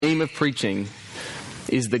theme of preaching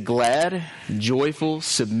is the glad, joyful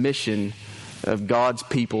submission of God's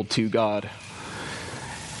people to God.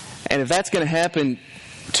 And if that's going to happen,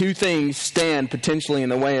 two things stand potentially in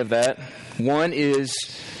the way of that. One is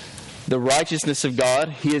the righteousness of God,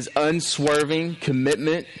 His unswerving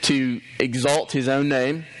commitment to exalt His own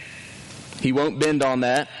name. He won't bend on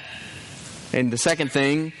that. And the second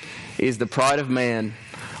thing is the pride of man,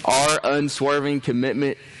 our unswerving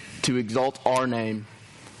commitment to exalt our name.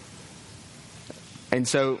 And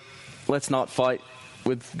so, let's not fight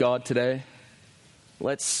with God today.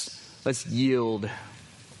 Let's yield.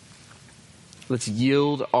 Let's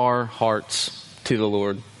yield our hearts to the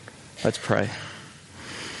Lord. Let's pray.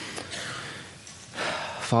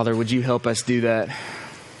 Father, would you help us do that?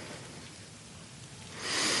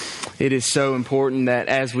 It is so important that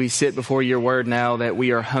as we sit before your word now, that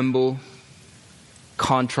we are humble,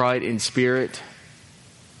 contrite in spirit.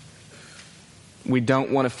 We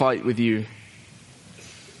don't want to fight with you.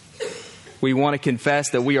 We want to confess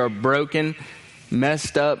that we are broken,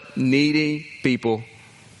 messed up, needy people.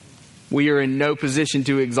 We are in no position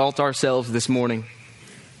to exalt ourselves this morning.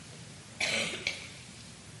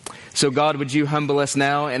 So God, would you humble us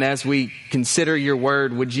now? And as we consider your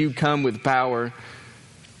word, would you come with power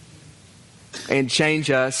and change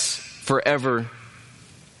us forever?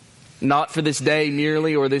 Not for this day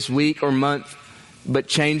merely, or this week or month, but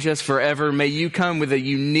change us forever. May you come with a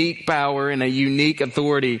unique power and a unique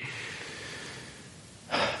authority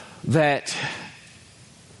that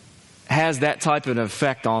has that type of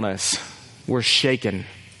effect on us. We're shaken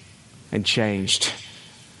and changed.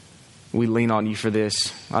 We lean on you for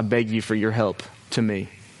this. I beg you for your help to me.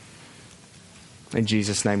 In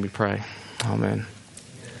Jesus' name we pray. Amen.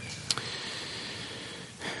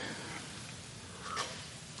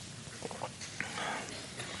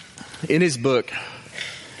 In his book,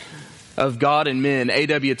 Of God and Men,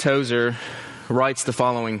 A.W. Tozer writes the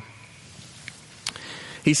following.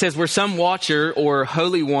 He says, "Were some watcher or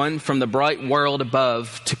holy one from the bright world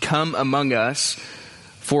above to come among us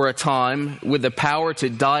for a time with the power to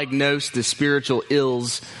diagnose the spiritual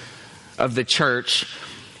ills of the church,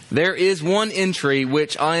 there is one entry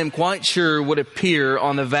which I am quite sure would appear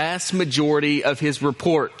on the vast majority of his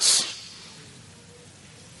reports."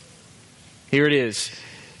 Here it is.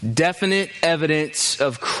 "Definite evidence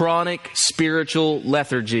of chronic spiritual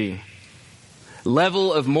lethargy.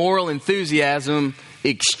 Level of moral enthusiasm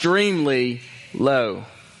extremely low."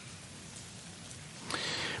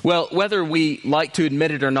 Well, whether we like to admit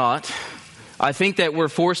it or not, I think that we're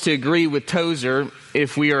forced to agree with Tozer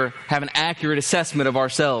if we have an accurate assessment of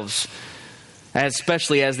ourselves,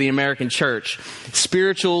 especially as the American church.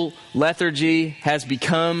 Spiritual lethargy has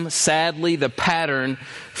become, sadly, the pattern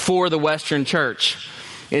for the Western church.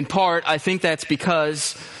 In part, I think that's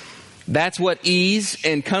because that's what ease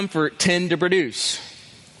and comfort tend to produce.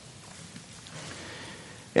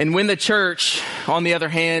 And when the church, on the other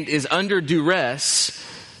hand, is under duress,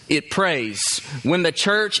 it prays. When the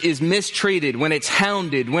church is mistreated, when it's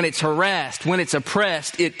hounded, when it's harassed, when it's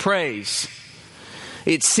oppressed, it prays.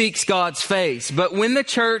 It seeks God's face. But when the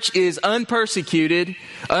church is unpersecuted,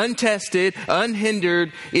 untested,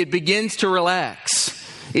 unhindered, it begins to relax.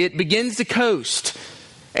 It begins to coast.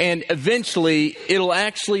 And eventually, it'll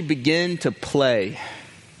actually begin to play.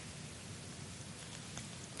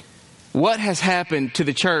 What has happened to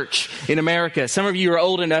the church in America? Some of you are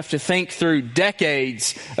old enough to think through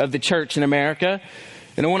decades of the church in America.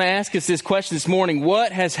 And I want to ask us this question this morning.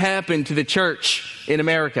 What has happened to the church in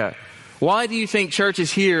America? Why do you think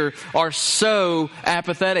churches here are so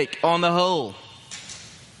apathetic on the whole?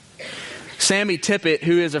 Sammy Tippett,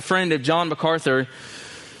 who is a friend of John MacArthur,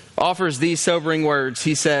 offers these sobering words.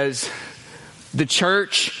 He says, "The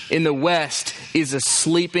church in the West is a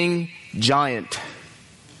sleeping giant.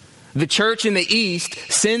 The church in the East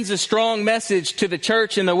sends a strong message to the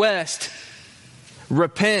church in the West.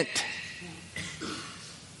 Repent."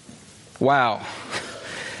 Wow.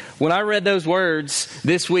 When I read those words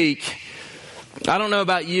this week, I don't know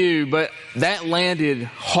about you, but that landed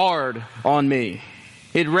hard on me.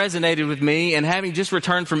 It resonated with me, and having just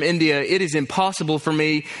returned from India, it is impossible for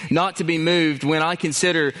me not to be moved when I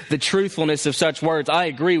consider the truthfulness of such words. I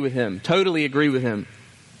agree with him, totally agree with him.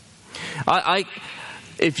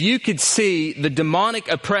 If you could see the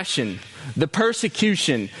demonic oppression, the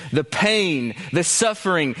persecution, the pain, the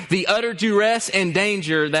suffering, the utter duress and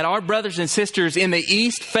danger that our brothers and sisters in the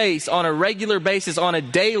East face on a regular basis, on a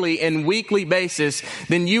daily and weekly basis,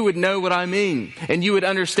 then you would know what I mean. And you would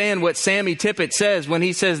understand what Sammy Tippett says when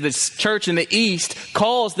he says the church in the East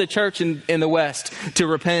calls the church in the West to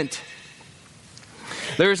repent.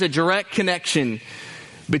 There is a direct connection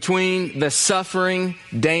between the suffering,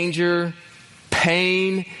 danger,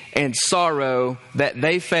 pain, and sorrow that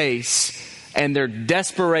they face and their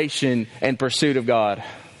desperation and pursuit of God.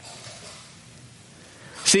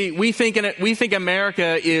 See, we think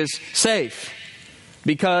America is safe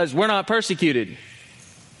because we're not persecuted.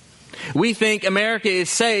 We think America is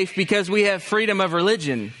safe because we have freedom of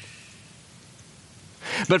religion.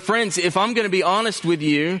 But friends, if I'm going to be honest with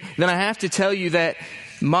you, then I have to tell you that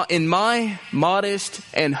in my modest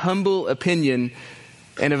and humble opinion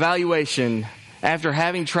and evaluation, after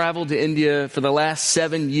having traveled to India for the last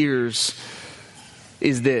 7 years,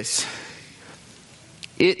 is this: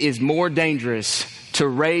 it is more dangerous to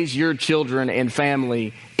raise your children and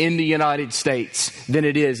family in the United States than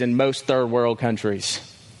it is in most third world countries.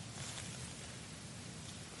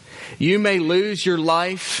 You may lose your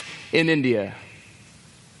life in India,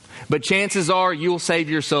 but chances are you'll save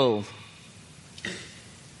your soul.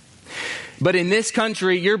 But in this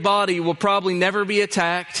country, your body will probably never be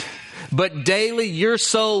attacked, but daily your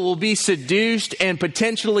soul will be seduced and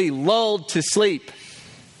potentially lulled to sleep.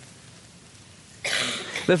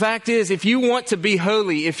 The fact is, if you want to be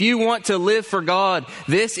holy, if you want to live for God,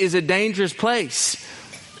 this is a dangerous place.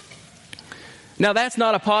 Now, that's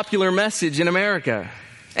not a popular message in America.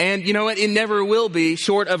 And you know what? It never will be,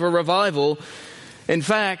 short of a revival. In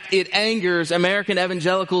fact, it angers American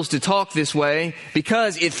evangelicals to talk this way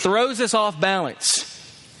because it throws us off balance.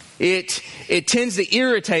 It tends to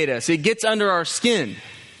irritate us. It gets under our skin.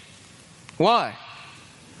 Why?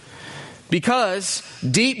 Because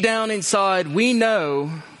deep down inside, we know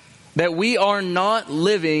that we are not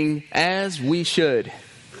living as we should.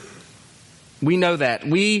 We know that.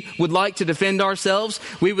 We would like to defend ourselves.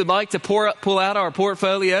 We would like to pull out our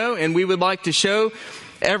portfolio, and we would like to show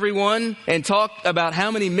everyone and talk about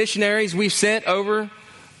how many missionaries we've sent over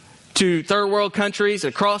to third world countries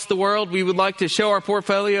across the world. We would like to show our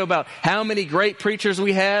portfolio about how many great preachers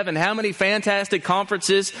we have and how many fantastic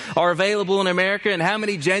conferences are available in America and how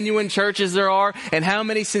many genuine churches there are and how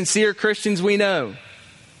many sincere Christians we know.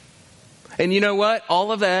 And you know what?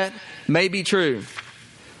 All of that may be true.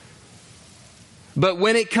 But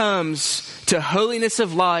when it comes to holiness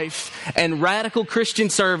of life and radical Christian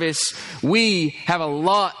service, we have a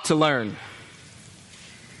lot to learn.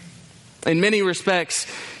 In many respects,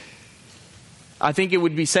 I think it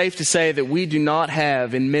would be safe to say that we do not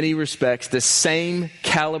have, in many respects, the same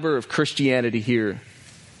caliber of Christianity here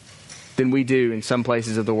than we do in some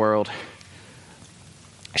places of the world.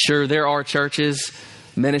 Sure, there are churches,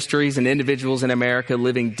 ministries, and individuals in America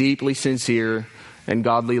living deeply sincere and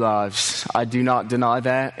godly lives. I do not deny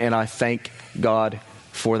that, and I thank God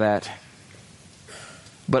for that.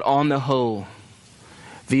 But on the whole,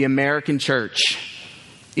 the American church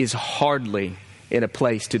is hardly in a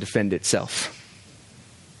place to defend itself.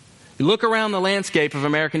 You look around the landscape of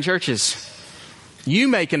American churches. You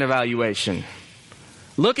make an evaluation.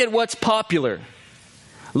 Look at what's popular.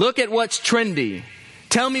 Look at what's trendy.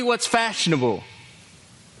 Tell me what's fashionable.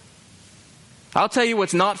 I'll tell you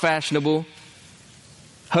what's not fashionable.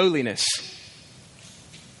 Holiness.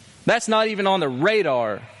 That's not even on the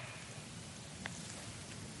radar.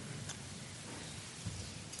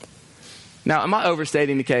 Now, am I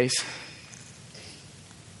overstating the case?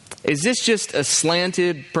 Is this just a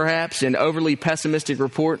slanted, perhaps, and overly pessimistic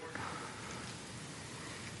report?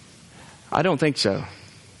 I don't think so.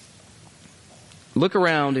 Look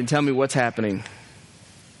around and tell me what's happening.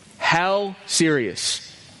 How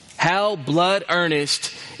serious, how blood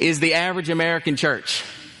earnest is the average American church?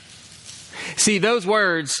 See, those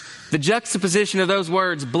words, the juxtaposition of those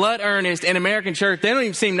words, blood earnest and American church, they don't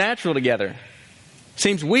even seem natural together.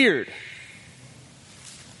 Seems weird.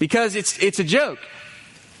 Because it's a joke.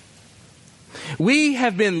 We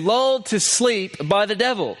have been lulled to sleep by the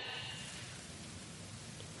devil.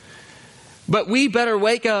 But we better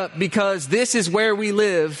wake up, because this is where we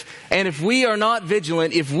live. And if we are not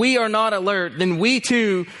vigilant, if we are not alert, then we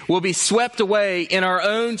too will be swept away in our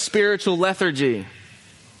own spiritual lethargy.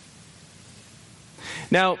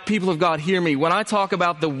 Now, people of God, hear me. When I talk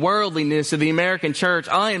about the worldliness of the American church,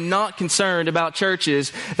 I am not concerned about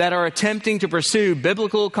churches that are attempting to pursue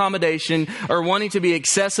biblical accommodation or wanting to be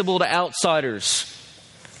accessible to outsiders.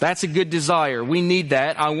 That's a good desire. We need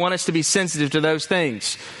that. I want us to be sensitive to those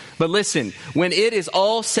things. But listen, when it is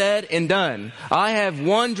all said and done, I have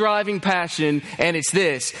one driving passion, and it's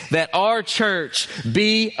this: that our church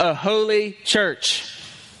be a holy church.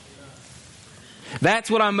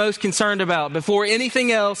 That's what I'm most concerned about. Before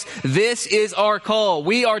anything else, this is our call.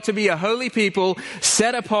 We are to be a holy people,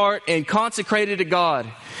 set apart and consecrated to God.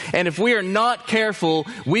 And if we are not careful,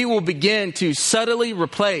 we will begin to subtly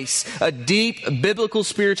replace a deep biblical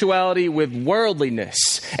spirituality with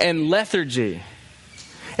worldliness and lethargy.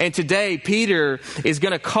 And today, Peter is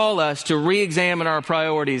going to call us to re-examine our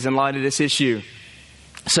priorities in light of this issue.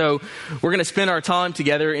 So we're going to spend our time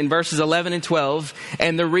together in verses 11 and 12.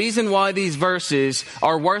 And the reason why these verses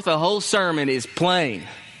are worth a whole sermon is plain.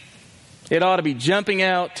 It ought to be jumping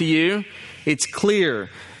out to you. It's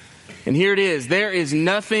clear. And here it is. There is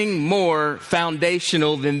nothing more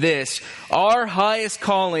foundational than this. Our highest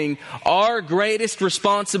calling, our greatest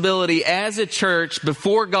responsibility as a church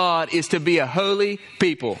before God is to be a holy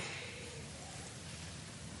people.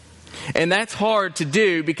 And that's hard to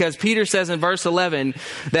do because Peter says in verse 11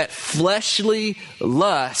 that fleshly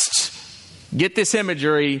lust, get this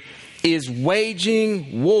imagery, is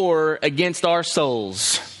waging war against our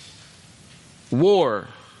souls. War.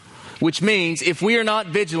 Which means if we are not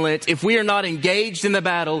vigilant, if we are not engaged in the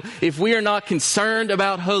battle, if we are not concerned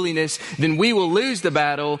about holiness, then we will lose the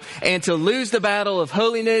battle. And to lose the battle of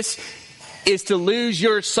holiness is to lose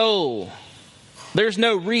your soul. There's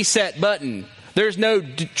no reset button. There's no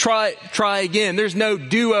try again. There's no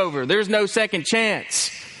do-over. There's no second chance.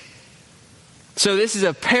 So this is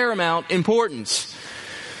of paramount importance.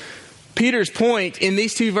 Peter's point in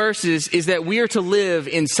these two verses is that we are to live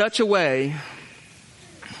in such a way,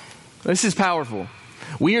 this is powerful,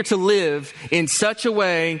 we are to live in such a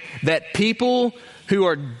way that people who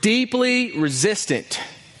are deeply resistant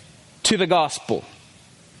to the gospel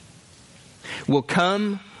will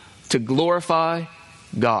come to glorify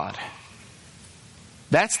God.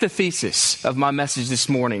 That's the thesis of my message this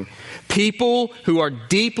morning. People who are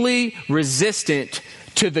deeply resistant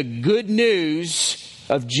to the good news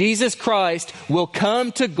of Jesus Christ will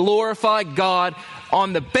come to glorify God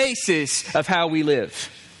on the basis of how we live.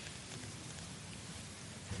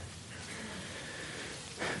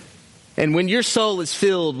 And when your soul is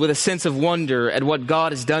filled with a sense of wonder at what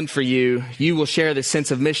God has done for you, you will share this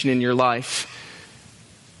sense of mission in your life.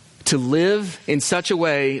 To live in such a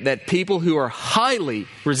way that people who are highly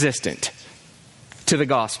resistant to the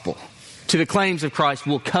gospel, to the claims of Christ,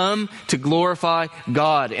 will come to glorify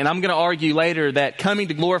God. And I'm going to argue later that coming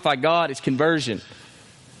to glorify God is conversion.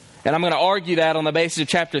 And I'm going to argue that on the basis of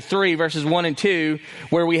chapter 3, verses 1 and 2,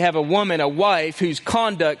 where we have a woman, a wife, whose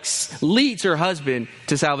conduct leads her husband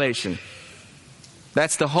to salvation.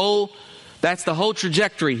 That's the whole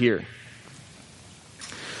trajectory here.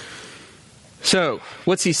 So,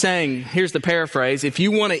 what's he saying? Here's the paraphrase. If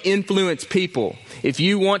you want to influence people, if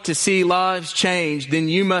you want to see lives changed, then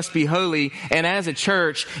you must be holy. And as a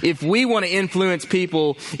church, if we want to influence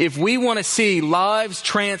people, if we want to see lives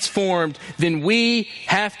transformed, then we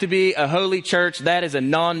have to be a holy church. That is a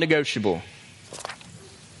non-negotiable.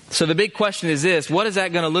 So the big question is this: what is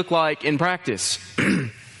that going to look like in practice?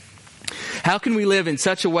 How can we live in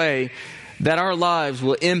such a way that our lives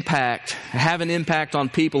will have an impact on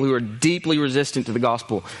people who are deeply resistant to the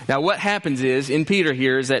gospel? Now, what happens in Peter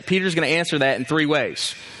here is that Peter's going to answer that in three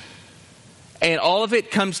ways. And all of it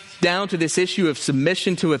comes down to this issue of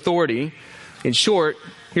submission to authority. In short,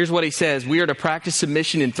 here's what he says. We are to practice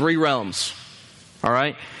submission in three realms. All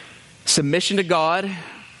right? Submission to God,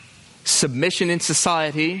 submission in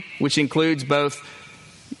society, which includes both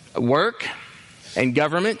work and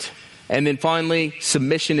government, and then finally,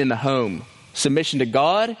 submission in the home. Submission to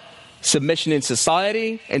God, submission in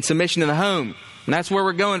society, and submission in the home. And that's where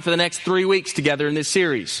we're going for the next 3 weeks together in this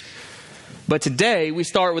series. But today, we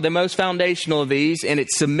start with the most foundational of these, and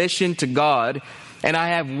it's submission to God. And I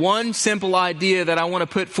have one simple idea that I want to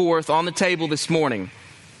put forth on the table this morning.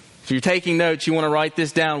 If you're taking notes, you want to write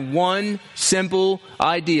this down. One simple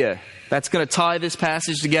idea that's going to tie this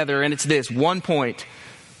passage together, and it's this. One point.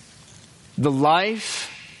 The life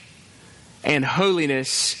and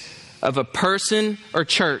holiness of a person or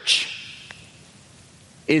church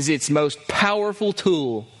is its most powerful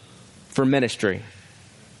tool for ministry.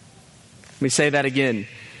 Let me say that again.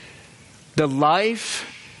 The life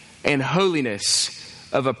and holiness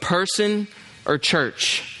of a person or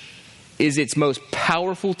church is its most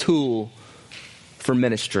powerful tool for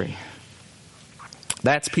ministry.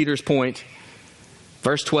 That's Peter's point.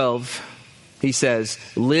 Verse 12. He says,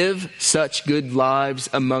 live such good lives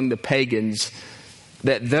among the pagans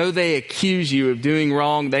that though they accuse you of doing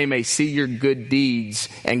wrong, they may see your good deeds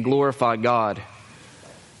and glorify God.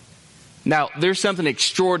 Now, there's something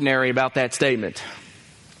extraordinary about that statement,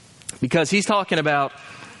 because he's talking about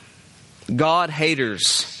God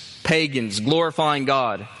haters, pagans, glorifying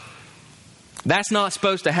God. That's not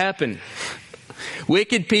supposed to happen.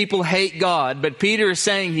 Wicked people hate God, but Peter is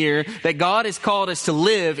saying here that God has called us to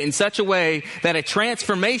live in such a way that a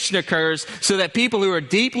transformation occurs so that people who are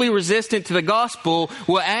deeply resistant to the gospel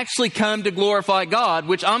will actually come to glorify God,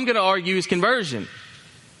 which I'm going to argue is conversion.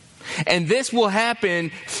 And this will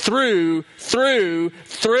happen through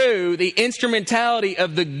the instrumentality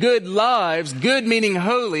of the good lives, good meaning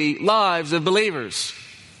holy lives of believers.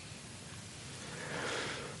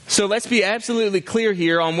 So let's be absolutely clear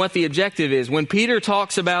here on what the objective is. When Peter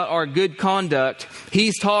talks about our good conduct,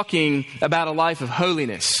 he's talking about a life of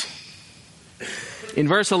holiness. In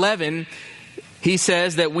verse 11, he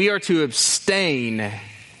says that we are to abstain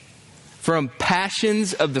from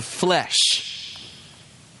passions of the flesh.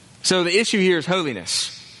 So the issue here is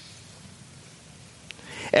holiness.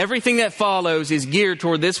 Everything that follows is geared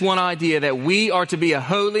toward this one idea that we are to be a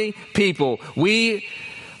holy people. We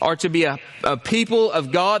are to be a people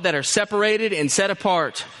of God that are separated and set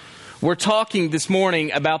apart. We're talking this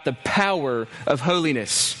morning about the power of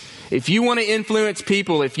holiness. If you want to influence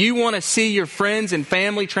people, if you want to see your friends and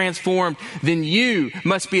family transformed, then you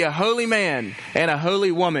must be a holy man and a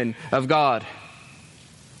holy woman of God.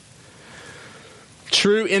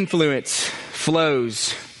 True influence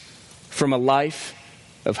flows from a life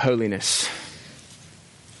of holiness.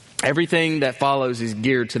 Everything that follows is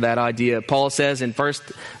geared to that idea. Paul says in 1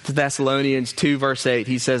 Thessalonians 2 verse 8,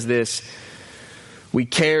 he says this, "We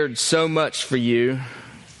cared so much for you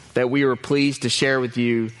that we were pleased to share with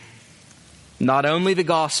you not only the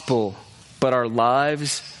gospel, but our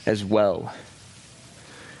lives as well."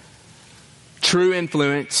 True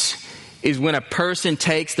influence is when a person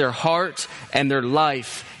takes their heart and their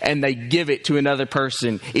life and they give it to another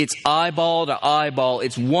person. It's eyeball to eyeball.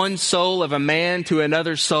 It's one soul of a man to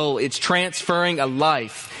another soul. It's transferring a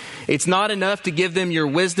life. It's not enough to give them your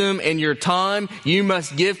wisdom and your time. You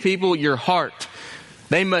must give people your heart.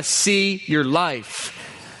 They must see your life.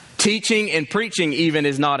 Teaching and preaching even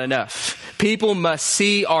is not enough. People must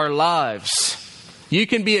see our lives. You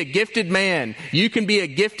can be a gifted man. You can be a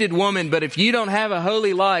gifted woman. But if you don't have a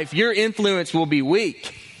holy life, your influence will be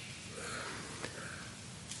weak.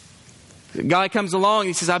 The guy comes along.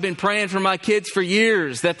 He says, "I've been praying for my kids for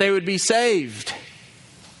years that they would be saved.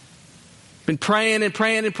 Been praying and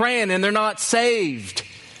praying and praying and they're not saved."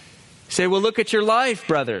 You say, "Well, look at your life,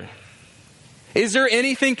 brother. Is there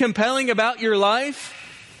anything compelling about your life?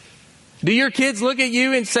 Do your kids look at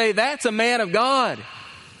you and say, that's a man of God?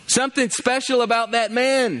 Something special about that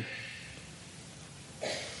man?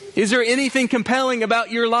 Is there anything compelling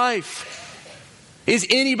about your life? Is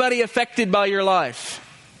anybody affected by your life?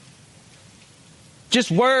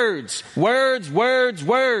 Just words, words, words,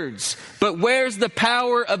 words. But where's the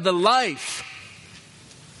power of the life?"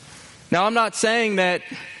 Now, I'm not saying that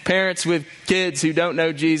parents with kids who don't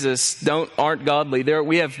know Jesus aren't godly.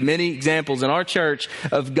 We have many examples in our church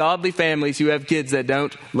of godly families who have kids that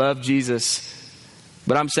don't love Jesus.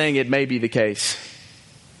 But I'm saying it may be the case.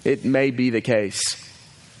 It may be the case.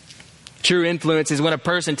 True influence is when a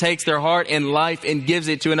person takes their heart and life and gives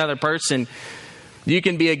it to another person. You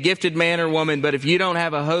can be a gifted man or woman, but if you don't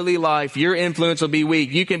have a holy life, your influence will be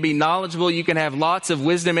weak. You can be knowledgeable, you can have lots of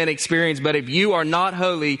wisdom and experience, but if you are not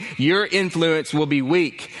holy, your influence will be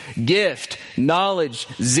weak. Gift, knowledge,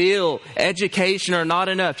 zeal, education are not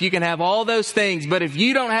enough. You can have all those things, but if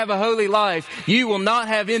you don't have a holy life, you will not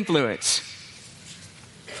have influence.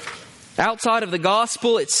 Outside of the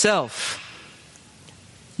gospel itself,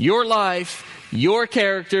 your life, your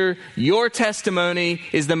character, your testimony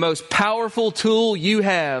is the most powerful tool you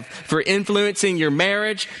have for influencing your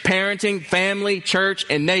marriage, parenting, family, church,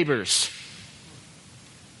 and neighbors.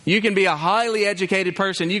 You can be a highly educated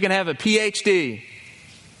person. You can have a PhD.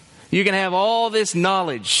 You can have all this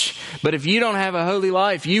knowledge. But if you don't have a holy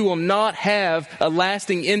life, you will not have a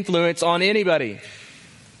lasting influence on anybody.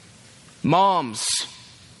 Moms,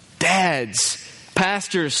 dads,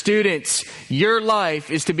 pastors, students, your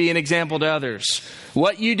life is to be an example to others.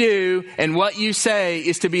 What you do and what you say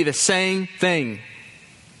is to be the same thing.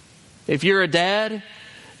 If you're a dad,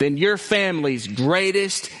 then your family's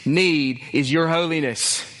greatest need is your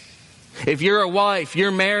holiness. If you're a wife,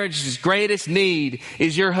 your marriage's greatest need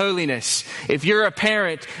is your holiness. If you're a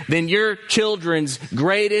parent, then your children's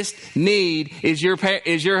greatest need is your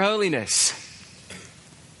holiness.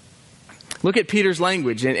 Look at Peter's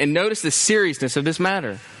language and notice the seriousness of this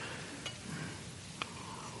matter.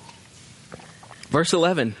 Verse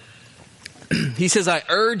 11. He says, "I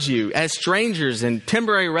urge you as strangers and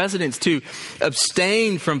temporary residents to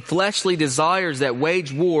abstain from fleshly desires that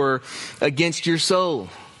wage war against your soul."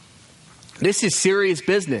 This is serious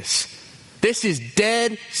business. This is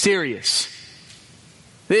dead serious.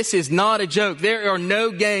 This is not a joke. There are no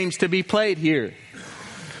games to be played here.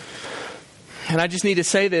 And I just need to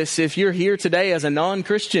say this. If you're here today as a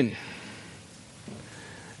non-Christian,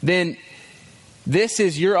 then this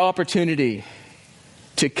is your opportunity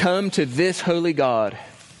to come to this holy God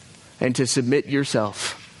and to submit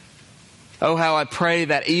yourself. Oh, how I pray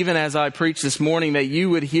that even as I preach this morning, that you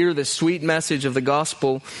would hear the sweet message of the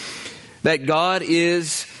gospel, that God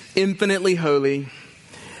is infinitely holy,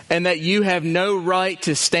 and that you have no right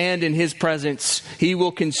to stand in His presence. He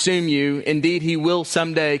will consume you. Indeed, He will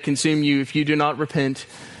someday consume you if you do not repent.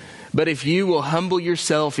 But if you will humble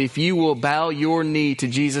yourself, if you will bow your knee to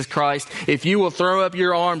Jesus Christ, if you will throw up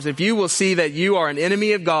your arms, if you will see that you are an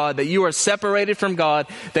enemy of God, that you are separated from God,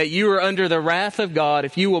 that you are under the wrath of God,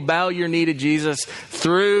 if you will bow your knee to Jesus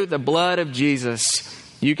through the blood of Jesus,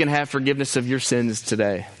 you can have forgiveness of your sins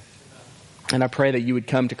today. And I pray that you would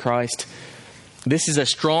come to Christ. This is a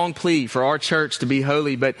strong plea for our church to be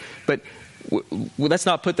holy, but let's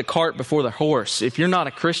not put the cart before the horse. If you're not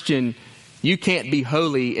a Christian, you can't be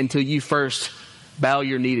holy until you first bow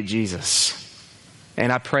your knee to Jesus.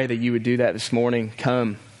 And I pray that you would do that this morning.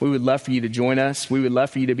 Come. We would love for you to join us. We would love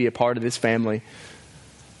for you to be a part of this family.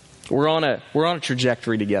 We're on a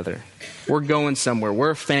trajectory together. We're going somewhere. We're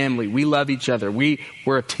a family. We love each other. We're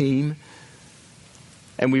a team.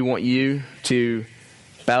 And we want you to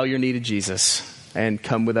bow your knee to Jesus and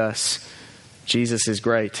come with us. Jesus is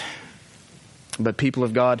great. But people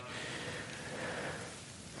of God,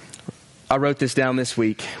 I wrote this down this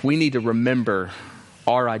week. We need to remember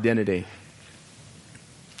our identity.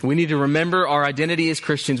 We need to remember our identity as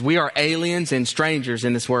Christians. We are aliens and strangers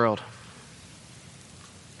in this world.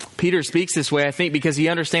 Peter speaks this way, I think, because he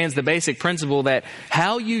understands the basic principle that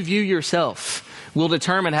how you view yourself will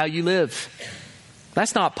determine how you live.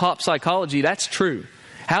 That's not pop psychology. That's true.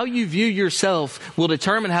 How you view yourself will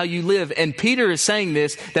determine how you live. And Peter is saying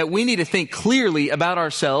this, that we need to think clearly about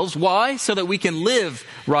ourselves. Why? So that we can live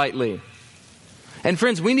rightly. And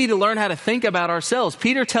friends, we need to learn how to think about ourselves.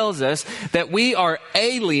 Peter tells us that we are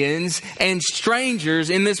aliens and strangers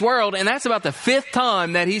in this world. And that's about the 5th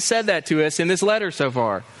time that he said that to us in this letter so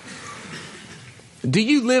far. Do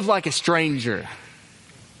you live like a stranger?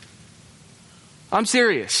 I'm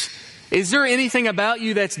serious. Is there anything about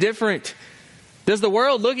you that's different? Does the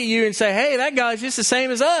world look at you and say, hey, that guy's just the same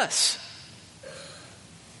as us?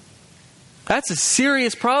 That's a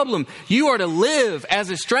serious problem. You are to live as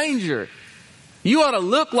a stranger. You ought to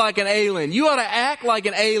look like an alien. You ought to act like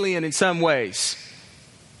an alien in some ways.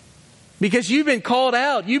 Because you've been called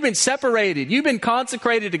out. You've been separated. You've been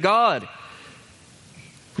consecrated to God.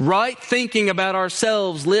 Right thinking about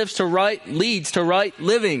ourselves leads to right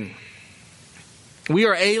living. We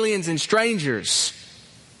are aliens and strangers.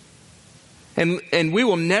 And we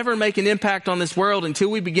will never make an impact on this world until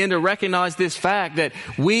we begin to recognize this fact that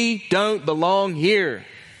we don't belong here.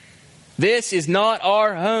 This is not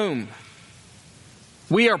our home.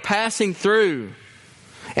 We are passing through.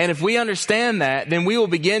 And if we understand that, then we will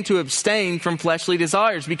begin to abstain from fleshly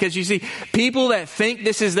desires. Because you see, people that think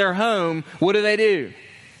this is their home, what do?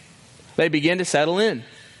 They begin to settle in.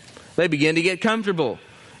 They begin to get comfortable.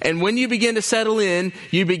 And when you begin to settle in,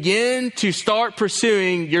 you begin to start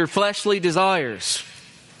pursuing your fleshly desires.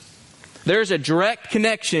 There's a direct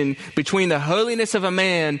connection between the holiness of a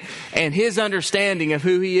man and his understanding of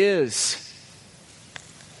who he is.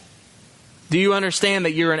 Do you understand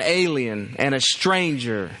that you're an alien and a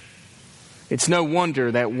stranger? It's no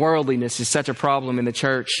wonder that worldliness is such a problem in the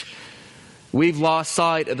church. We've lost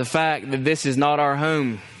sight of the fact that this is not our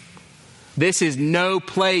home. This is no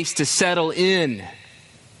place to settle in.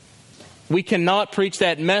 We cannot preach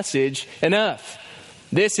that message enough.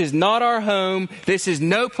 This is not our home. This is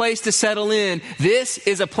no place to settle in. This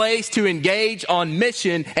is a place to engage on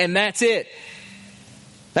mission, and that's it.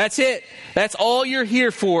 That's it. That's all you're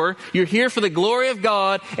here for. You're here for the glory of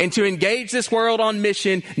God and to engage this world on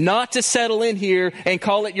mission, not to settle in here and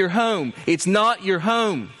call it your home. It's not your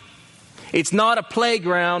home. It's not a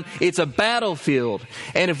playground. It's a battlefield.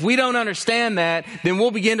 And if we don't understand that, then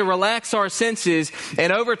we'll begin to relax our senses.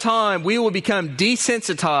 And over time, we will become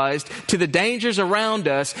desensitized to the dangers around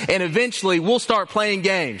us. And eventually, we'll start playing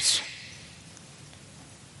games.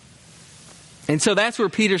 And so that's where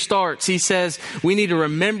Peter starts. He says, we need to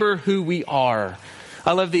remember who we are.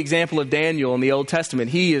 I love the example of Daniel in the Old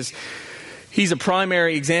Testament. He's a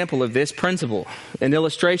primary example of this principle, an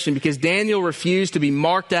illustration, because Daniel refused to be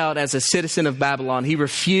marked out as a citizen of Babylon. He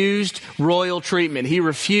refused royal treatment. He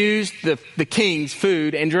refused the king's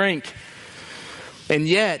food and drink. And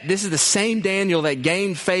yet, this is the same Daniel that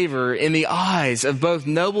gained favor in the eyes of both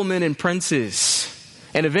noblemen and princes.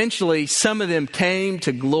 And eventually, some of them came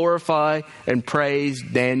to glorify and praise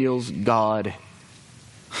Daniel's God.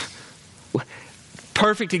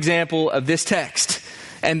 Perfect example of this text.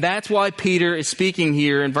 And that's why Peter is speaking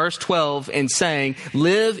here in verse 12 and saying,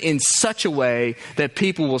 live in such a way that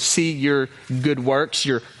people will see your good works,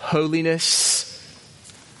 your holiness,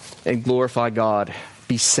 and glorify God.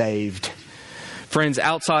 Be saved. Friends,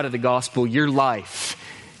 outside of the gospel, your life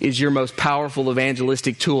is your most powerful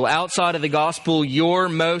evangelistic tool. Outside of the gospel, your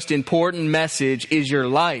most important message is your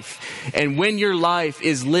life. And when your life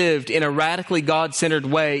is lived in a radically God-centered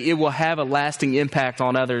way, it will have a lasting impact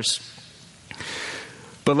on others.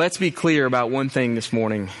 But let's be clear about one thing this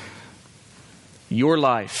morning. Your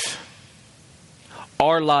life,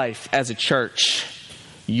 our life as a church,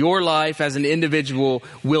 your life as an individual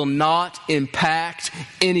will not impact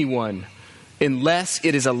anyone unless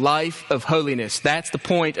it is a life of holiness. That's the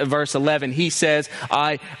point of verse 11. He says,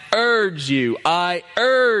 I urge you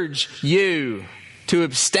to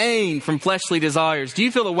abstain from fleshly desires. Do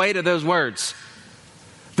you feel the weight of those words?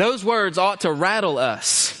 Those words ought to rattle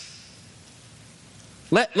us.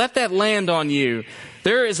 Let that land on you.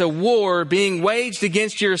 There is a war being waged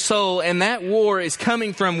against your soul, and that war is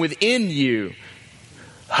coming from within you.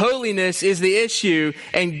 Holiness is the issue,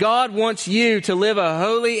 and God wants you to live a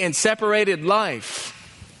holy and separated life.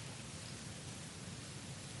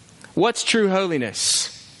 What's true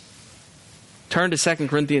holiness? Turn to 2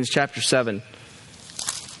 Corinthians chapter 7.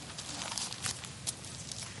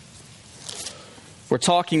 We're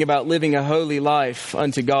talking about living a holy life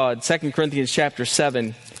unto God. 2 Corinthians chapter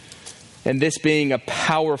 7. And this being a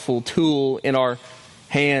powerful tool in our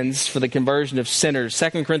hands for the conversion of sinners.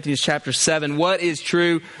 2 Corinthians chapter 7. What is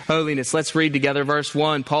true holiness? Let's read together verse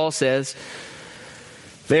 1. Paul says,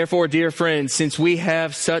 therefore, dear friends, since we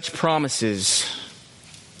have such promises,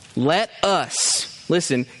 let us,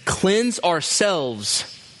 listen, cleanse ourselves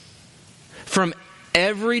from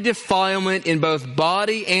every defilement in both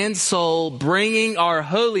body and soul, bringing our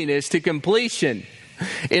holiness to completion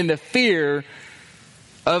in the fear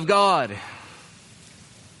of God.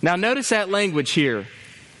 Now notice that language here.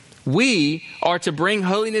 We are to bring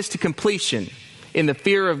holiness to completion in the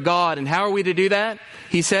fear of God. And how are we to do that?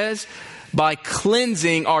 He says, by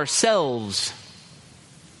cleansing ourselves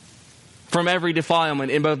from every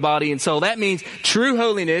defilement in both body and soul. That means true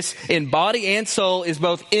holiness in body and soul is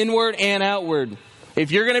both inward and outward.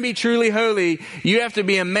 If you're going to be truly holy, you have to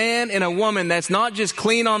be a man and a woman that's not just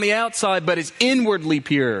clean on the outside, but is inwardly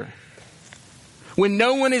pure. When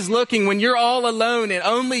no one is looking, when you're all alone and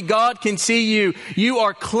only God can see you, you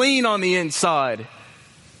are clean on the inside.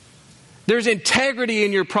 There's integrity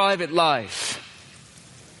in your private life.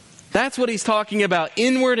 That's what he's talking about,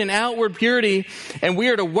 inward and outward purity. And we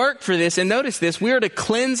are to work for this. And notice this, we are to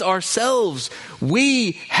cleanse ourselves.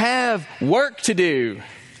 We have work to do.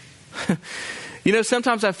 You know,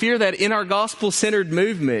 sometimes I fear that in our gospel-centered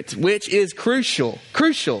movement, which is crucial,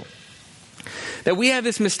 that we have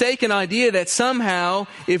this mistaken idea that somehow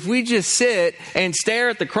if we just sit and stare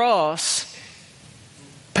at the cross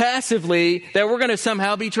passively, that we're going to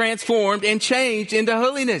somehow be transformed and changed into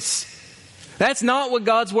holiness. That's not what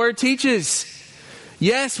God's Word teaches.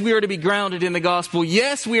 Yes, we are to be grounded in the gospel.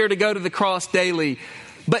 Yes, we are to go to the cross daily.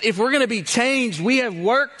 But if we're going to be changed, we have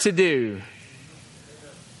work to do.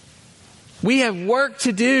 We have work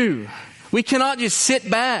to do. We cannot just sit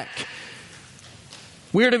back.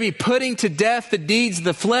 We are to be putting to death the deeds of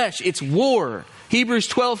the flesh. It's war. Hebrews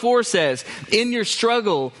 12:4 says, in your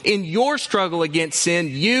struggle against sin,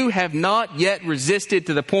 you have not yet resisted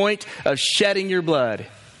to the point of shedding your blood.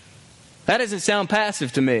 That doesn't sound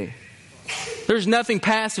passive to me. There's nothing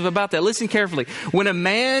passive about that. Listen carefully. When a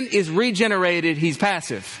man is regenerated, he's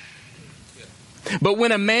passive. But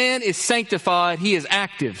when a man is sanctified, he is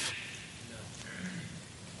active.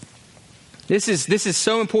 This is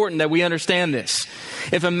so important that we understand this.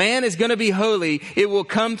 If a man is going to be holy, it will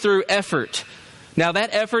come through effort. Now that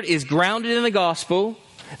effort is grounded in the gospel.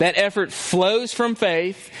 That effort flows from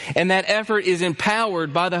faith. And that effort is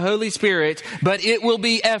empowered by the Holy Spirit. But it will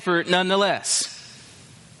be effort nonetheless.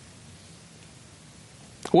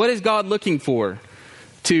 What is God looking for?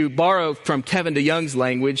 To borrow from Kevin DeYoung's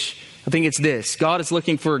language, I think it's this. God is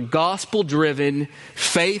looking for gospel-driven,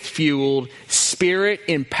 faith-fueled,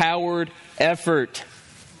 spirit-empowered effort.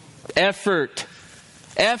 Effort.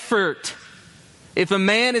 If a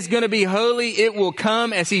man is going to be holy, it will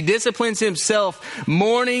come as he disciplines himself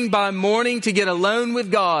morning by morning to get alone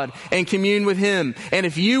with God and commune with Him. And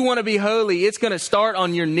if you want to be holy, it's going to start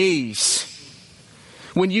on your knees.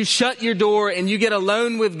 When you shut your door and you get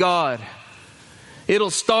alone with God, It'll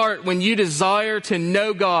start when you desire to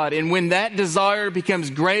know God, and when that desire becomes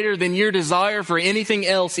greater than your desire for anything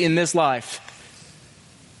else in this life.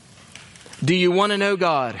 Do you want to know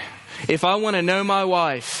God? If I want to know my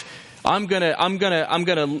wife, I'm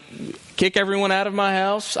gonna kick everyone out of my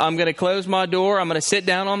house. I'm gonna close my door. I'm gonna sit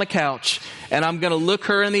down on the couch, and I'm gonna look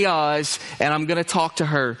her in the eyes, and I'm gonna talk to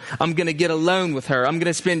her. I'm gonna get alone with her. I'm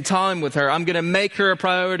gonna spend time with her. I'm gonna make her a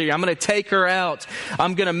priority. I'm gonna take her out.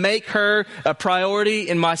 I'm gonna make her a priority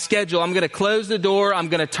in my schedule. I'm gonna close the door. I'm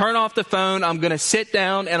gonna turn off the phone. I'm gonna sit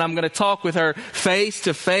down, and I'm gonna talk with her face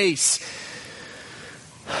to face.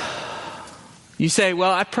 You say,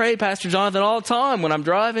 well, I pray, Pastor Jonathan, all the time when I'm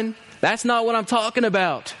driving. That's not what I'm talking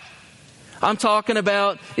about. I'm talking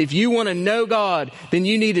about if you want to know God, then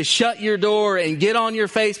you need to shut your door and get on your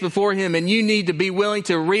face before Him, and you need to be willing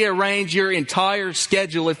to rearrange your entire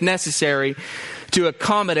schedule if necessary to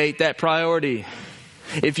accommodate that priority.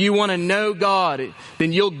 If you want to know God,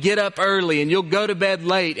 then you'll get up early and you'll go to bed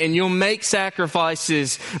late and you'll make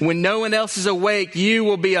sacrifices. When no one else is awake, you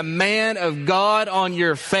will be a man of God on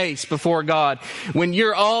your face before God. When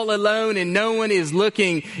you're all alone and no one is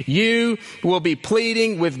looking, you will be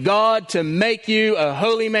pleading with God to make you a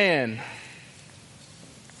holy man.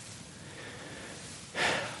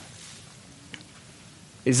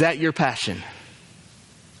 Is that your passion?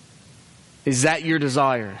 Is that your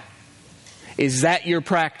desire? Is that your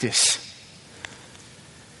practice?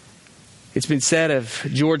 It's been said of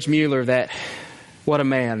George Mueller that, what a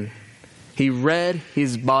man. He read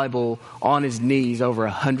his Bible on his knees over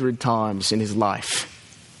 100 times in his life.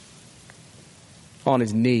 On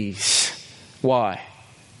his knees. Why?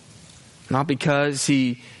 Not because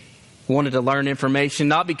he wanted to learn information,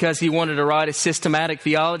 not because he wanted to write a systematic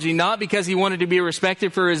theology, not because he wanted to be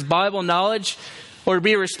respected for his Bible knowledge, or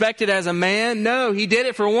be respected as a man. No, he did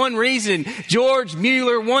it for one reason. George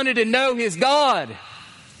Mueller wanted to know his God.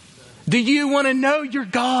 Do you want to know your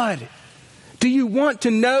God? Do you want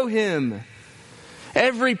to know Him?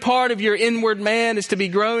 Every part of your inward man is to be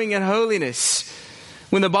growing in holiness.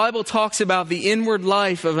 When the Bible talks about the inward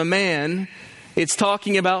life of a man, it's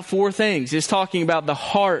talking about four things. It's talking about the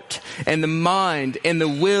heart and the mind and the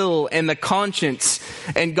will and the conscience.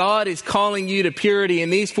 And God is calling you to purity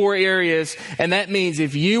in these four areas. And that means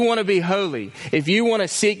if you want to be holy, if you want to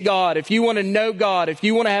seek God, if you want to know God, if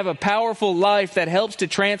you want to have a powerful life that helps to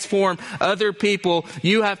transform other people,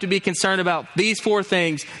 you have to be concerned about these four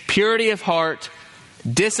things: purity of heart,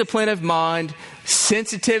 discipline of mind,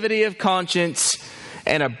 sensitivity of conscience,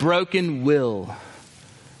 and a broken will.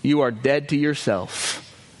 You are dead to yourself.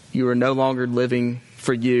 You are no longer living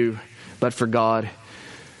for you, but for God.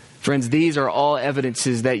 Friends, these are all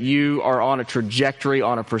evidences that you are on a trajectory,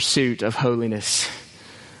 on a pursuit of holiness.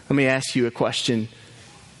 Let me ask you a question.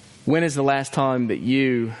 When is the last time that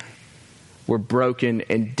you were broken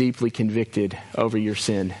and deeply convicted over your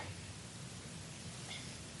sin?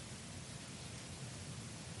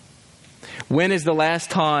 When is the last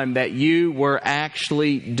time that you were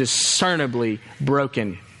actually discernibly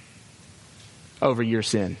broken over your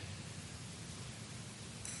sin?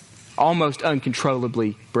 Almost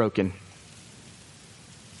uncontrollably broken.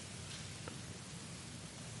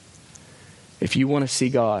 If you want to see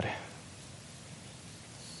God,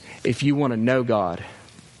 if you want to know God,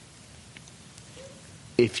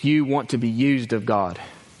 if you want to be used of God,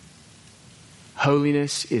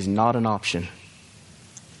 holiness is not an option.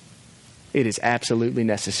 It is absolutely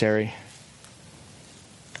necessary.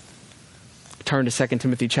 Turn to 2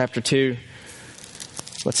 Timothy chapter 2.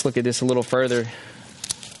 Let's look at this a little further.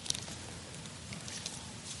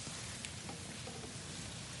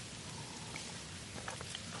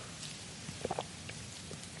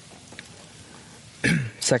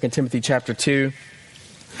 Second Timothy chapter 2.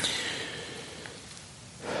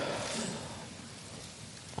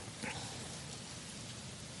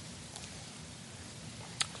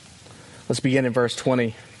 Let's begin in verse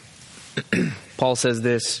 20. Paul says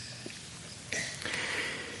this: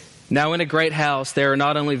 Now in a great house there are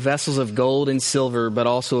not only vessels of gold and silver, but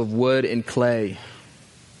also of wood and clay,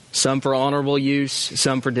 some for honorable use,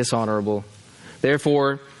 some for dishonorable.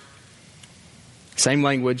 Therefore, same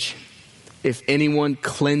language, if anyone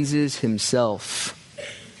cleanses himself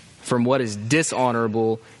from what is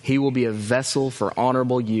dishonorable, he will be a vessel for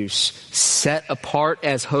honorable use, set apart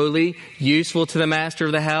as holy, useful to the master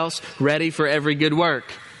of the house, ready for every good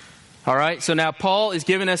work. All right, so now Paul is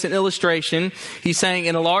giving us an illustration. He's saying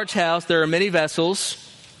in a large house there are many vessels,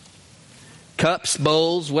 cups,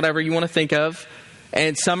 bowls, whatever you want to think of.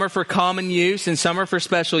 And some are for common use and some are for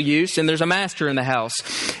special use. And there's a master in the house.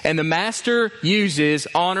 And the master uses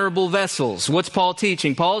honorable vessels. What's Paul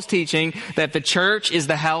teaching? Paul's teaching that the church is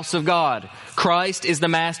the house of God. Christ is the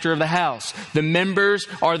master of the house. The members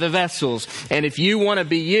are the vessels. And if you want to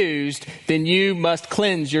be used, then you must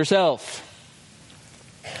cleanse yourself.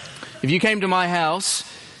 If you came to my house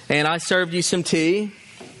and I served you some tea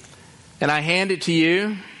and I hand it to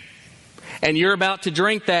you, and you're about to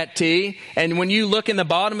drink that tea, and when you look in the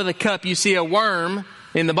bottom of the cup, you see a worm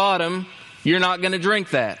in the bottom, you're not going to drink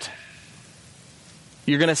that.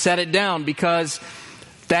 You're going to set it down because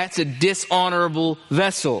that's a dishonorable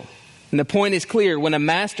vessel. And the point is clear. When a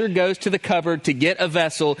master goes to the cupboard to get a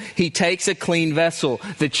vessel, he takes a clean vessel.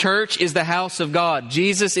 The church is the house of God.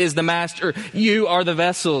 Jesus is the master. You are the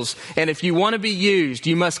vessels. And if you want to be used,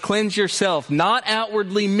 you must cleanse yourself, not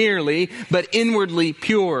outwardly merely, but inwardly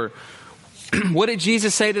pure. What did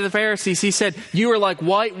Jesus say to the Pharisees? He said, you are like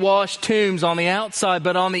whitewashed tombs on the outside,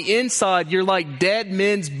 but on the inside, you're like dead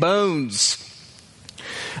men's bones.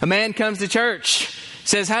 A man comes to church,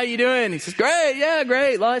 says, how you doing? He says, great, yeah,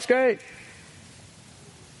 great, life's great.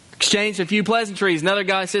 Exchanged a few pleasantries. Another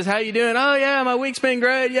guy says, how you doing? Oh yeah, my week's been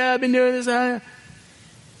great. Yeah, I've been doing this.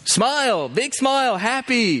 Smile, big smile,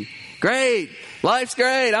 happy, great. Life's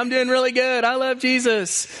great. I'm doing really good. I love Jesus.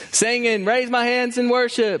 Singing, raise my hands in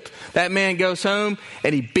worship. That man goes home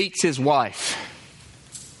and he beats his wife.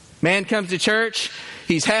 Man comes to church.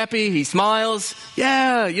 He's happy. He smiles.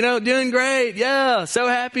 Yeah, doing great. Yeah, so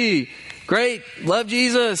happy. Great. Love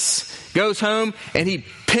Jesus. Goes home and he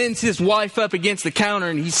pins his wife up against the counter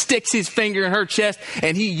and he sticks his finger in her chest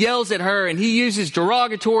and he yells at her and he uses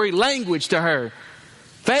derogatory language to her.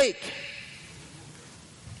 Fake.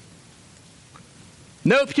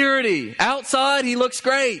 No purity. Outside, he looks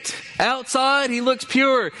great. Outside, he looks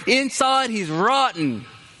pure. Inside, he's rotten.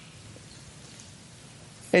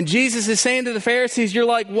 And Jesus is saying to the Pharisees, you're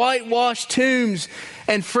like whitewashed tombs.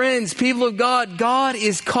 And friends, people of God, God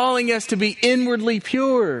is calling us to be inwardly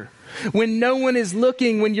pure. When no one is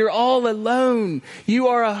looking, when you're all alone, you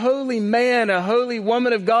are a holy man, a holy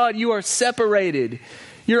woman of God. You are separated.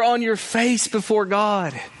 You're on your face before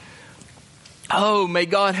God. Oh, may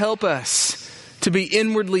God help us to be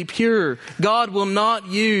inwardly pure. God will not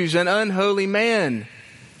use an unholy man.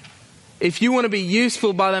 If you want to be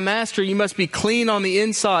useful by the master, you must be clean on the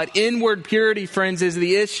inside. Inward purity, friends, is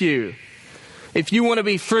the issue. If you want to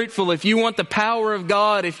be fruitful, if you want the power of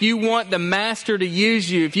God, if you want the master to use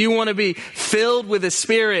you, if you want to be filled with the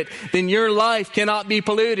Spirit, then your life cannot be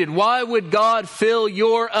polluted. Why would God fill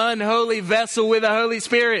your unholy vessel with the Holy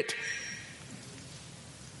Spirit?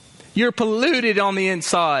 You're polluted on the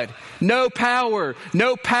inside. No power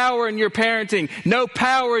in your parenting, no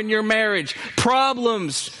power in your marriage,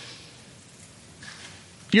 problems.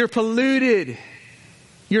 You're polluted.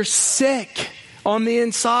 You're sick on the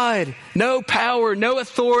inside. No power, no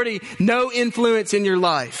authority, no influence in your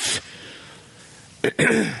life.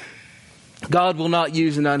 God will not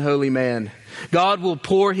use an unholy man. God will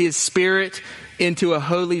pour His Spirit into a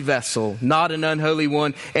holy vessel, not an unholy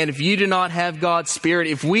one. And if you do not have God's Spirit,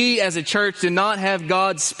 if we as a church do not have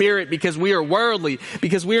God's Spirit because we are worldly,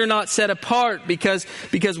 because we are not set apart, because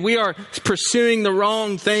we are pursuing the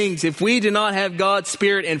wrong things, if we do not have God's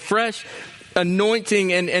Spirit and fresh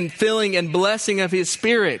anointing and filling and blessing of His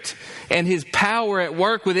Spirit and His power at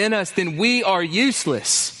work within us, then we are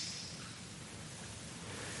useless.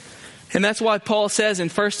 And that's why Paul says in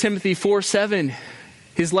 1 Timothy 4:7,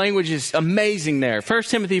 his language is amazing there. 1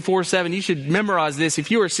 Timothy 4:7, you should memorize this.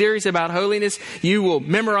 If you are serious about holiness, you will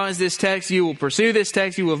memorize this text, you will pursue this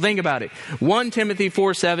text, you will think about it. 1 Timothy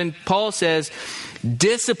 4:7, Paul says,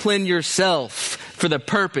 discipline yourself for the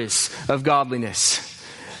purpose of godliness.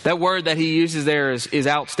 That word that he uses there is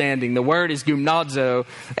outstanding. The word is gymnazo,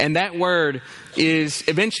 and that word is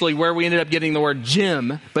eventually where we ended up getting the word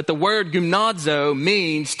gym. But the word gymnazo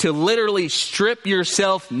means to literally strip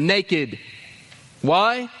yourself naked.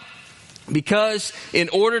 Why? Because in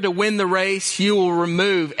order to win the race, you will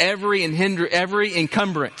remove every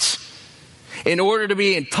encumbrance. In order to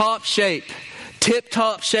be in top shape,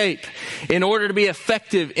 tip-top shape, in order to be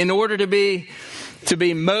effective, in order to be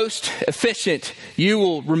most efficient, you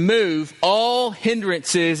will remove all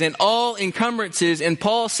hindrances and all encumbrances. And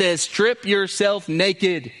Paul says, strip yourself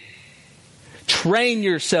naked. Train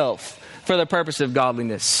yourself for the purpose of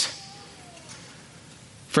godliness.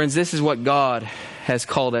 Friends, this is what God has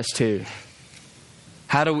called us to.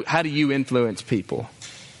 How do you influence people?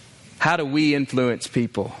 How do we influence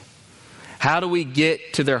people? How do we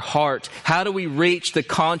get to their heart? How do we reach the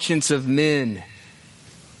conscience of men?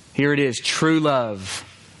 Here it is, true love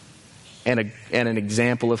and an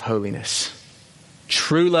example of holiness.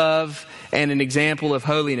 true love, and an example of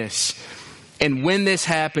holiness. And when this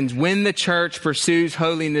happens, when the church pursues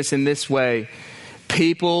holiness in this way,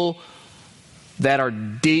 people that are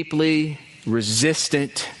deeply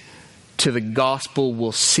resistant to the gospel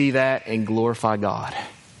will see that and glorify God.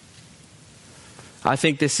 I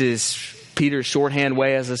think this is Peter's shorthand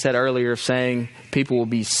way, as I said earlier, of saying people will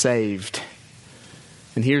be saved.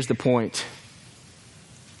 And here's the point.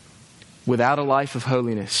 Without a life of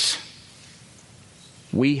holiness,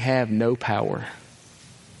 we have no power.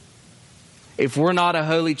 If we're not a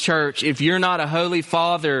holy church, if you're not a holy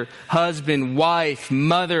father, husband, wife,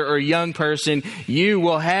 mother, or young person, you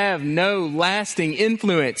will have no lasting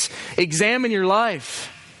influence. Examine your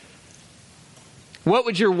life. What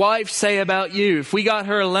would your wife say about you? If we got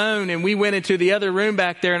her alone and we went into the other room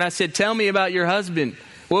back there and I said, tell me about your husband,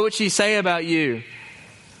 what would she say about you?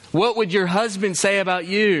 What would your husband say about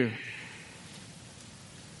you?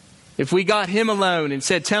 If we got him alone and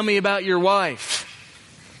said, tell me about your wife,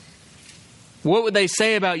 what would they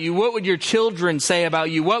say about you? What would your children say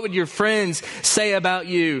about you? What would your friends say about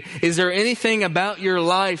you? Is there anything about your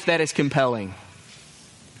life that is compelling?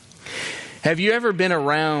 Have you ever been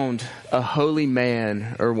around a holy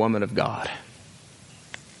man or woman of God?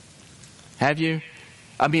 Have you?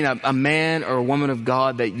 I mean, a man or a woman of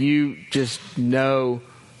God that you just know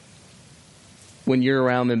when you're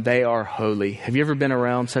around them, they are holy. Have you ever been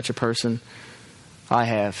around such a person? I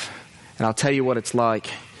have. And I'll tell you what it's like.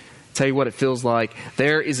 Tell you what it feels like.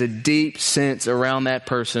 There is a deep sense around that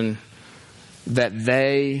person that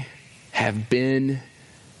they have been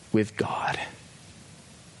with God.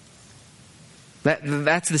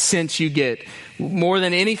 That's the sense you get. More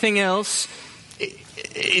than anything else,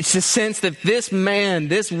 it's the sense that this man,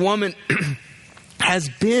 this woman has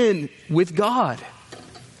been with God.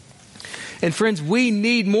 And friends, we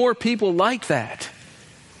need more people like that.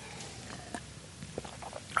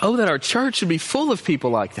 Oh, that our church should be full of people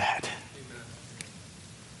like that.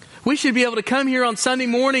 We should be able to come here on Sunday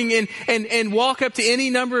morning and walk up to any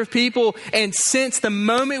number of people and sense the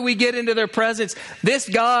moment we get into their presence, this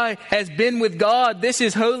guy has been with God. This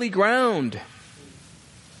is holy ground.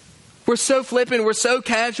 We're so flippant. We're so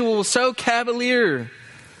casual. We're so cavalier.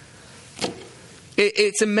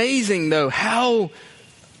 It's amazing, though, how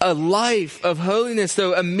a life of holiness,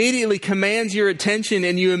 though, immediately commands your attention,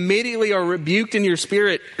 and you immediately are rebuked in your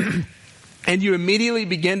spirit, and you immediately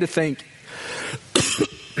begin to think,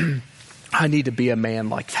 I need to be a man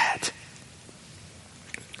like that.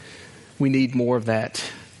 We need more of that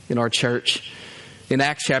in our church. In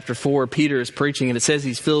Acts chapter 4, Peter is preaching, and it says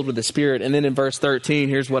he's filled with the Spirit. And then in verse 13,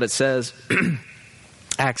 here's what it says.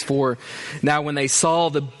 Acts 4. Now when they saw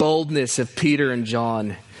the boldness of Peter and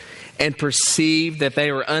John and perceived that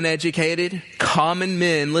they were uneducated, common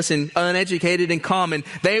men, listen, uneducated and common,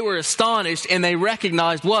 they were astonished, and they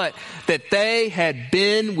recognized what? That they had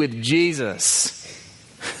been with Jesus.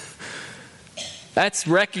 That's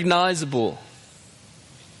recognizable.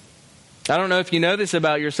 I don't know if you know this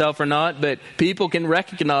about yourself or not, but people can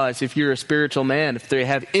recognize if you're a spiritual man, if they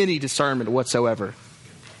have any discernment whatsoever.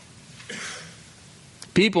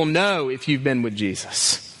 People know if you've been with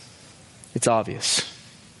Jesus. It's obvious.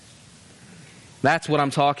 That's what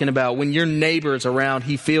I'm talking about. When your neighbor's around,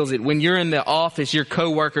 he feels it. When you're in the office, your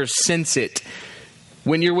coworkers sense it.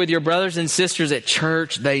 When you're with your brothers and sisters at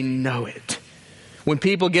church, they know it. When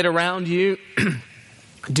people get around you,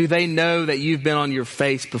 do they know that you've been on your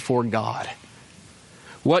face before God?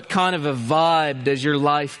 What kind of a vibe does your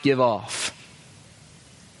life give off?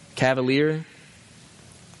 Cavalier?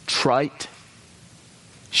 Trite?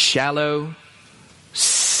 Shallow?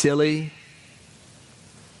 Silly?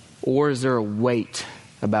 Or is there a weight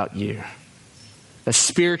about you? A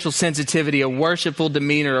spiritual sensitivity, a worshipful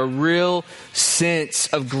demeanor, a real sense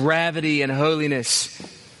of gravity and holiness.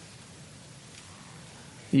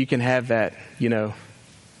 You can have that, you know.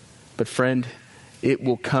 But friend, it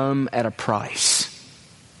will come at a price.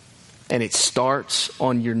 And it starts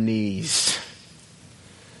on your knees.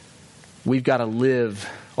 We've got to live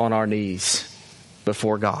on our knees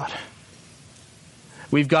before God.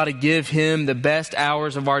 We've got to give Him the best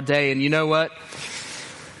hours of our day. And you know what?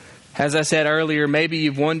 As I said earlier, maybe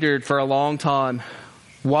you've wondered for a long time,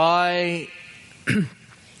 why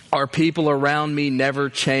are people around me never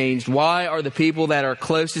changed? Why are the people that are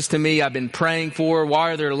closest to me I've been praying for,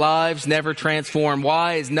 why are their lives never transformed?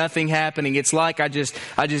 Why is nothing happening? It's like I just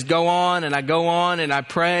go on and I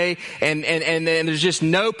pray and there's just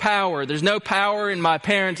no power. There's no power in my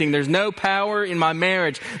parenting. There's no power in my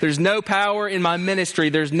marriage. There's no power in my ministry.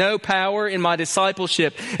 There's no power in my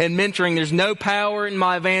discipleship and mentoring. There's no power in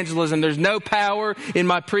my evangelism. There's no power in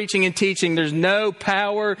my preaching and teaching. There's no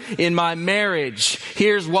power in my marriage.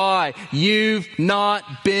 Here's why. You've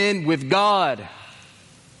not been with God.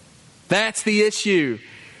 That's the issue.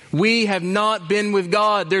 We have not been with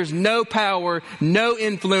God. There's no power, no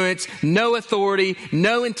influence, no authority,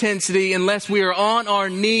 no intensity unless we are on our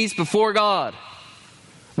knees before God.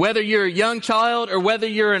 Whether you're a young child or whether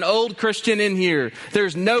you're an old Christian in here,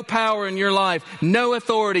 there's no power in your life, no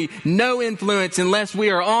authority, no influence unless we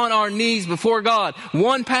are on our knees before God.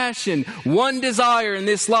 One passion, one desire in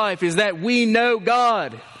this life is that we know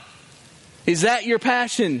God. Is that your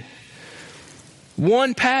passion?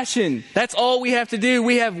 One passion. That's all we have to do.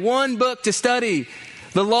 We have one book to study.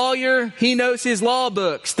 The lawyer, he knows his law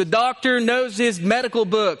books. The doctor knows his medical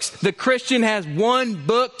books. The Christian has one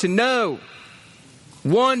book to know.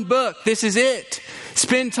 One book. This is it.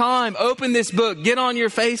 Spend time. Open this book. Get on your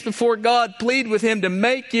face before God. Plead with Him to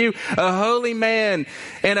make you a holy man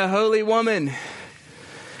and a holy woman.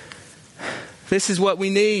 This is what we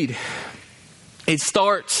need. It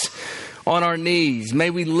starts on our knees. May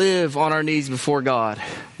we live on our knees before God.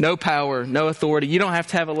 No power, no authority. You don't have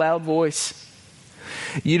to have a loud voice.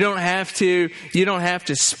 You don't have to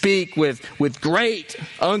speak with great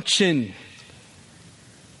unction.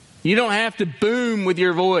 You don't have to boom with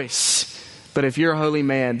your voice. But if you're a holy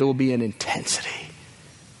man, there will be an intensity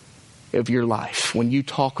of your life. When you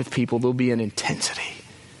talk with people, there'll be an intensity.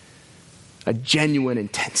 A genuine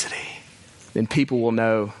intensity. Then people will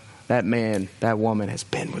know that man, that woman has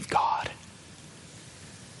been with God.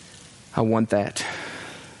 I want that.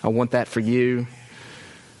 I want that for you.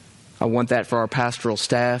 I want that for our pastoral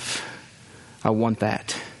staff. I want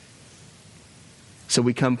that. So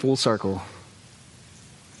we come full circle.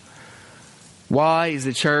 Why is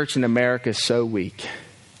the church in America so weak?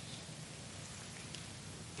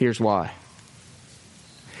 Here's why.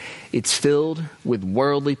 It's filled with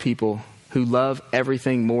worldly people who love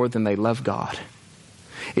everything more than they love God.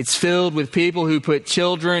 It's filled with people who put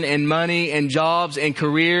children and money and jobs and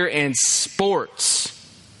career and sports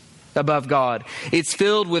above God. It's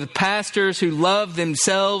filled with pastors who love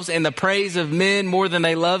themselves and the praise of men more than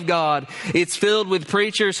they love God. It's filled with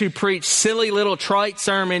preachers who preach silly little trite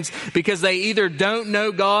sermons because they either don't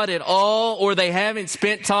know God at all or they haven't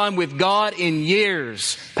spent time with God in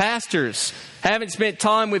years. Pastors haven't spent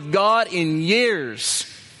time with God in years.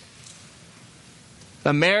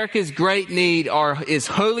 America's great need is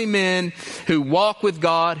holy men who walk with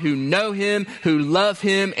God, who know Him, who love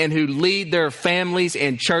Him, and who lead their families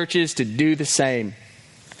and churches to do the same.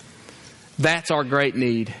 That's our great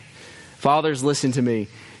need. Fathers, listen to me.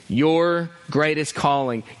 Your greatest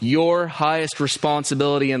calling, your highest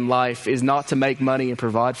responsibility in life is not to make money and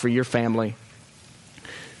provide for your family.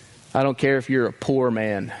 I don't care if you're a poor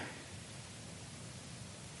man.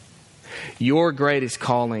 Your greatest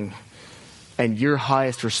calling and your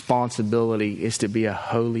highest responsibility is to be a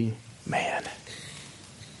holy man,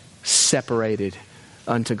 separated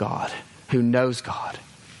unto God, who knows God,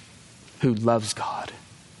 who loves God,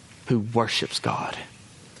 who worships God.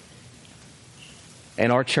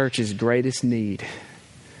 And our church's greatest need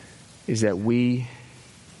is that we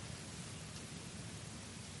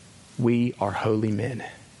are holy men.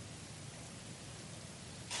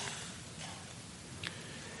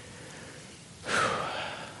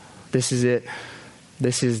 This is it.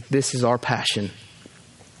 This is our passion.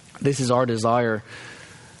 This is our desire.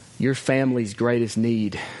 Your family's greatest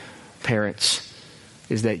need, parents,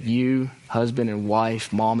 is that you, husband and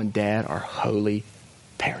wife, mom and dad, are holy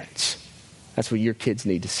parents. That's what your kids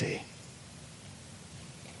need to see.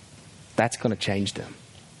 That's going to change them.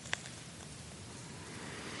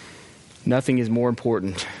 Nothing is more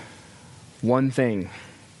important. One thing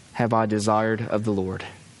have I desired of the Lord.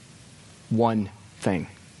 One thing.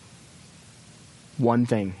 One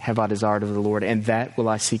thing have I desired of the Lord, and that will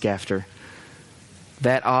I seek after,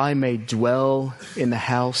 that I may dwell in the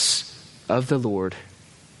house of the Lord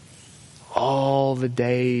all the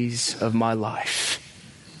days of my life,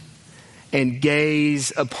 and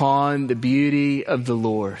gaze upon the beauty of the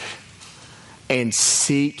Lord, and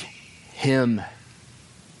seek Him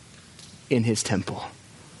in His temple.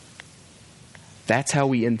 That's how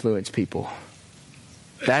we influence people.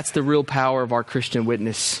 That's the real power of our Christian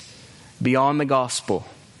witness. Beyond the gospel,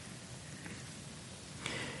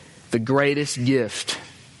 the greatest gift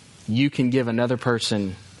you can give another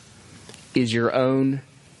person is your own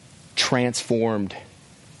transformed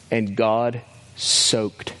and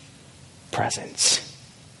God-soaked presence.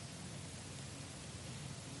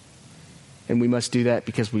 And we must do that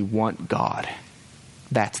because we want God.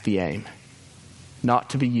 That's the aim. Not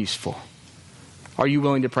to be useful. Are you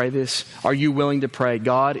willing to pray this? Are you willing to pray,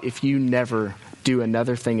 God, if you never do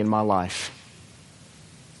another thing in my life,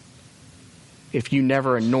 if you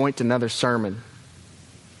never anoint another sermon,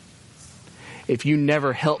 if you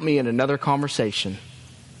never help me in another conversation,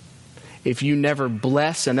 if you never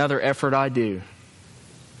bless another effort I do,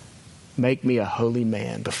 make me a holy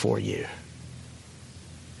man before you.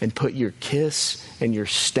 And put your kiss and your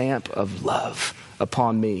stamp of love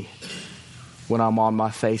upon me when I'm on my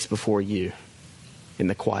face before you in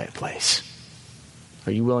the quiet place.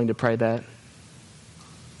 Are you willing to pray that?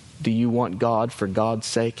 Do you want God for God's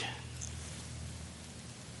sake?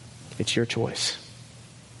 It's your choice.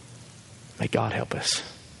 May God help us.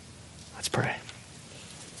 Let's pray.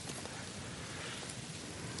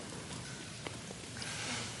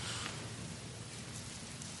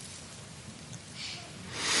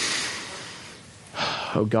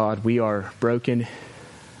 Oh God, we are broken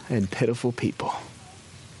and pitiful people.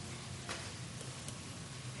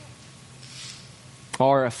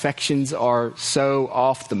 Our affections are so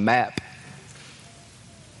off the map.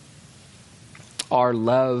 Our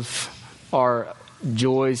love, our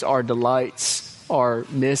joys, our delights are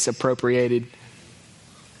misappropriated.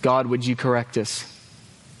 God, would you correct us?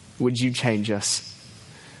 Would you change us?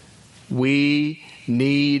 We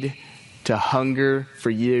need to hunger for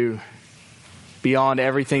you beyond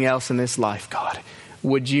everything else in this life, God.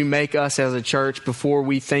 Would you make us as a church, before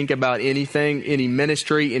we think about anything, any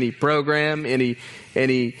ministry, any program, any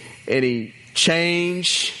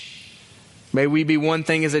change, may we be one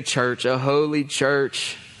thing as a church, a holy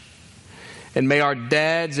church. And may our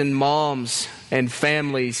dads and moms and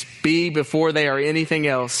families be, before they are anything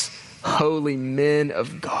else, holy men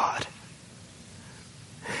of God.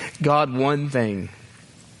 God, one thing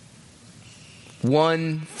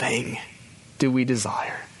do we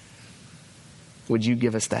desire. Would you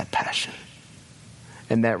give us that passion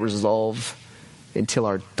and that resolve until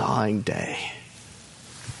our dying day?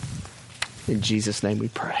 In Jesus' name we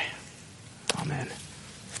pray. Amen.